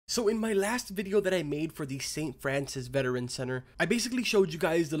So in my last video that I made for the St. Francis Veteran Center, I basically showed you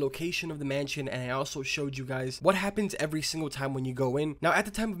guys the location of the mansion, and I also showed you guys what happens every single time when you go in. Now at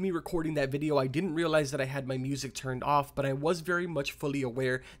the time of me recording that video, I didn't realize that I had my music turned off, but I was very much fully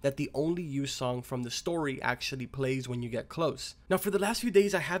aware that the only used song from the story actually plays when you get close. Now for the last few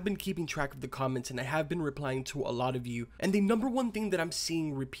days, I have been keeping track of the comments and I have been replying to a lot of you, and the number one thing that I'm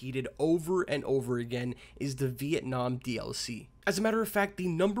seeing repeated over and over again is the Vietnam DLC. As a matter of fact, the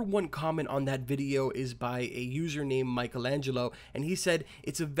number one comment on that video is by a user named Michelangelo, and he said,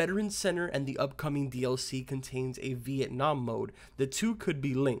 "It's a veteran center and the upcoming DLC contains a Vietnam mode. The two could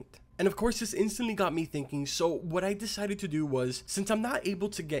be linked." And of course, this instantly got me thinking, so what I decided to do was, since I'm not able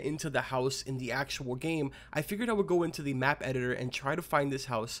to get into the house in the actual game, I figured I would go into the map editor and try to find this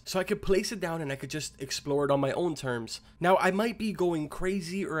house so I could place it down and I could just explore it on my own terms. Now, I might be going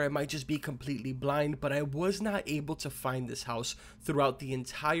crazy or I might just be completely blind, but I was not able to find this house throughout the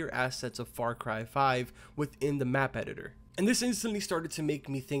entire assets of Far Cry 5 within the map editor. And this instantly started to make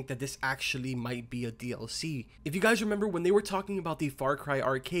me think that this actually might be a DLC. If you guys remember when they were talking about the Far Cry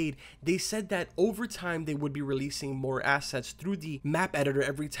arcade, they said that over time they would be releasing more assets through the map editor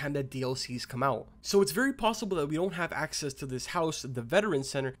every time that DLCs come out. So it's very possible that we don't have access to this house, the Veteran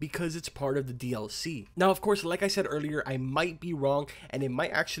Center, because it's part of the DLC. Now, of course, like I said earlier, I might be wrong and it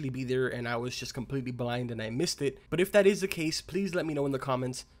might actually be there and I was just completely blind and I missed it. But if that is the case, please let me know in the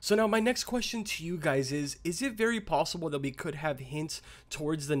comments. So now my next question to you guys is it very possible that we could have hints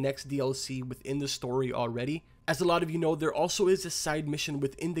towards the next DLC within the story already? As a lot of you know, there also is a side mission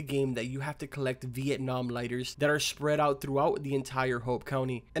within the game that you have to collect Vietnam lighters that are spread out throughout the entire Hope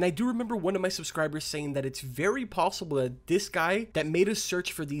County. And I do remember one of my subscribers saying that it's very possible that this guy that made us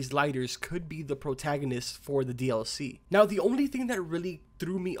search for these lighters could be the protagonist for the DLC. Now, the only thing that really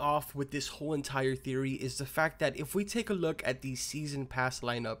threw me off with this whole entire theory is the fact that if we take a look at the season pass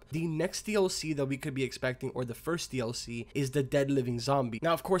lineup, the next DLC that we could be expecting, or the first DLC, is the Dead Living Zombie.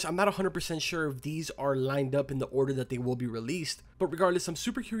 Now, of course, I'm not 100% sure if these are lined up in the order that they will be released, but regardless, I'm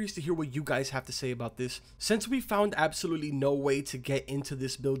super curious to hear what you guys have to say about this. Since we found absolutely no way to get into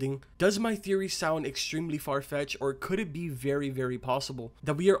this building, does my theory sound extremely far-fetched, or could it be very, very possible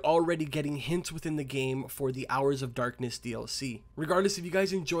that we are already getting hints within the game for the Hours of Darkness DLC? Regardless, if you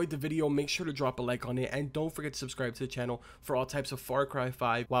guys enjoyed the video, make sure to drop a like on it, and don't forget to subscribe to the channel for all types of Far Cry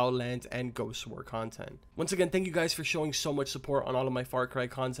 5, Wildlands, and Ghost War content. Once again, thank you guys for showing so much support on all of my Far Cry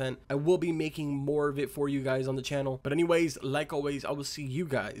content. I will be making more of it for you guys on the channel. But anyways, like always, I will see you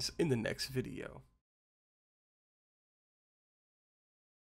guys in the next video.